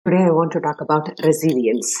Today, I want to talk about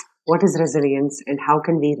resilience. What is resilience, and how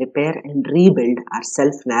can we repair and rebuild our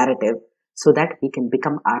self narrative so that we can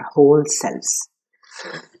become our whole selves?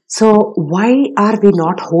 So, why are we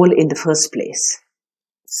not whole in the first place?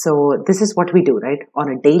 So, this is what we do, right? On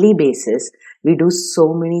a daily basis, we do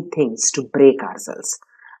so many things to break ourselves.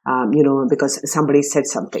 Because somebody said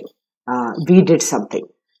something, we did something.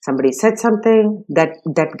 Somebody said something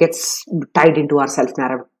that gets tied into our self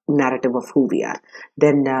narrative of who we are.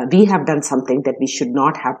 Then we have done something that we should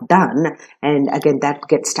not have done, and again that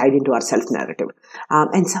gets tied into our self narrative.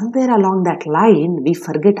 And somewhere along that line, we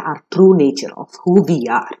forget our true nature of who we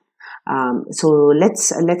are. So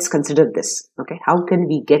let's consider this. Okay, how can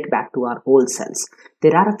we get back to our whole selves?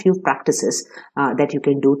 There are a few practices that you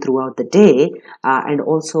can do throughout the day, and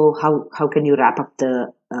also how can you wrap up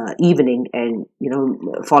the evening and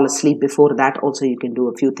fall asleep before that. Also, you can do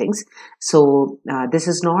a few things. So this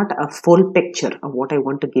is not a full picture of what I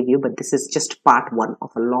want to give you, but this is just part one of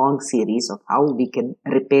a long series of how we can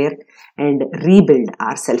repair and rebuild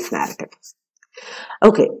our self narrative.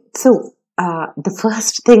 Okay, so the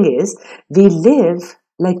first thing is we live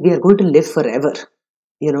like we are going to live forever.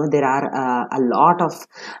 There are a lot of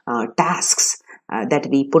tasks that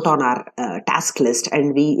we put on our task list,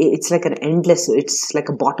 and it's like it's like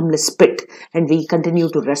a bottomless pit, and we continue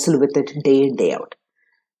to wrestle with it day in, day out.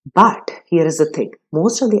 But here is the thing: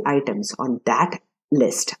 most of the items on that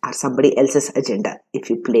list are somebody else's agenda if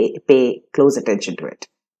you pay close attention to it.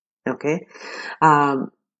 Okay.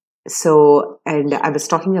 Um, and I was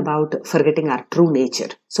talking about forgetting our true nature.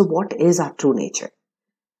 So, what is our true nature?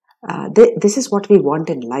 This is what we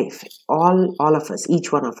want in life. All of us,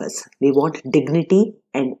 each one of us, we want dignity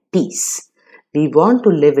and peace. We want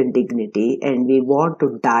to live in dignity and we want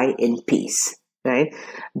to die in peace, right?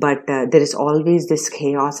 But there is always this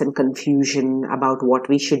chaos and confusion about what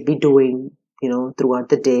we should be doing, throughout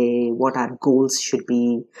the day, what our goals should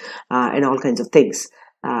be, and all kinds of things.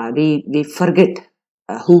 We forget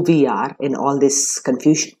who we are in all this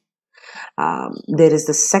confusion. There is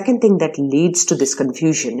the second thing that leads to this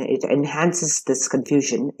confusion. It enhances this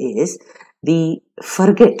confusion is we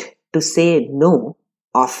forget to say no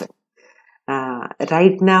often.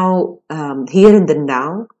 Right now, here in the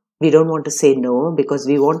now, we don't want to say no because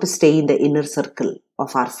we want to stay in the inner circle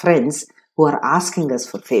of our friends who are asking us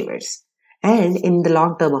for favors. And in the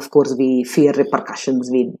long term, of course, we fear repercussions.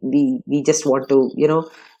 We just want to,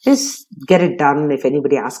 just get it done. If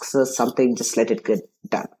anybody asks us something, just let it get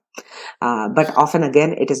done. But often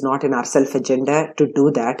again, it is not in our self agenda to do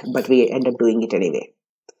that, but we end up doing it anyway.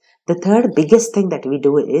 The third biggest thing that we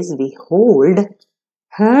do is we hold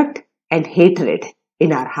hurt and hatred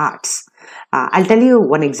in our hearts. I'll tell you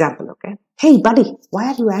one example, okay? Hey, buddy, why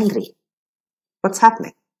are you angry? What's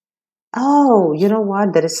happening? Oh, you know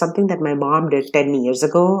what? There is something that my mom did 10 years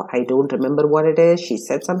ago. I don't remember what it is. She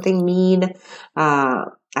said something mean.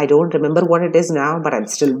 I don't remember what it is now, but I'm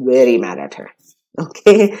still very mad at her.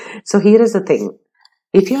 Okay, so here is the thing.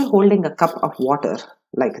 If you're holding a cup of water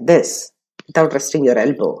like this without resting your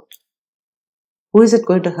elbow, who is it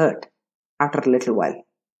going to hurt after a little while?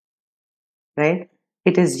 Right?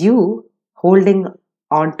 It is you holding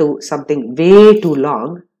on to something way too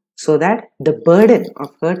long so that the burden of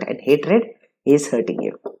hurt and hatred is hurting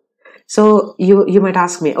you. So you might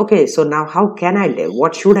ask me, okay, so now how can I live?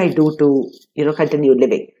 What should I do to, continue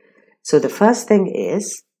living? So the first thing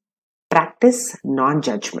is practice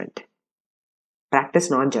non-judgment.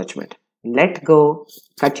 Practice non-judgment. Let go,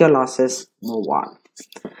 cut your losses, move on.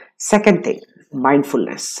 Second thing,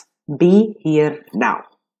 mindfulness. Be here now.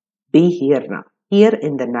 Be here now. Here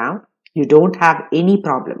in the now, you don't have any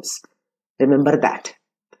problems. Remember that.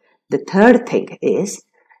 The third thing is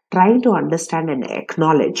trying to understand and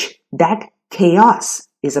acknowledge that chaos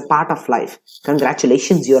is a part of life.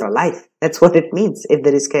 Congratulations, you're alive. That's what it means. If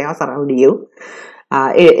there is chaos around you,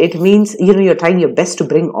 it means you're trying your best to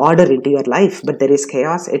bring order into your life, but there is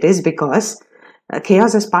chaos. It is because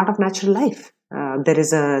chaos is part of natural life. There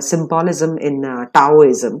is a symbolism in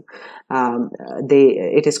Taoism.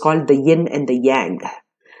 It is called the yin and the yang.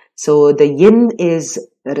 So the yin is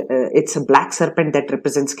it's a black serpent that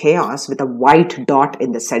represents chaos with a white dot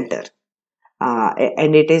in the center,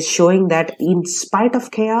 and it is showing that in spite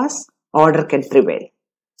of chaos, order can prevail.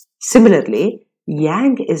 Similarly,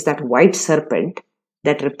 yang is that white serpent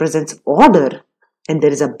that represents order, and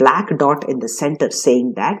there is a black dot in the center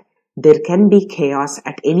saying that there can be chaos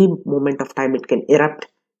at any moment of time. It can erupt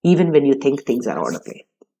even when you think things are orderly.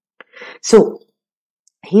 So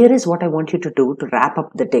here is what I want you to do to wrap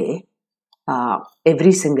up the day,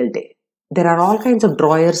 every single day. there are all kinds of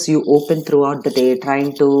drawers you open throughout the day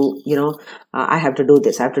trying to, I have to do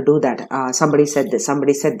this, I have to do that. Somebody said this,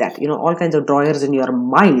 somebody said that, all kinds of drawers in your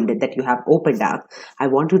mind that you have opened up. I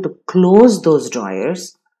want you to close those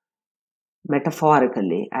drawers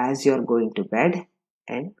metaphorically as you're going to bed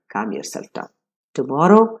and calm yourself down.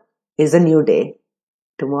 Tomorrow is a new day.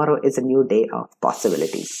 Tomorrow is a new day of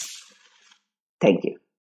possibilities. Thank you.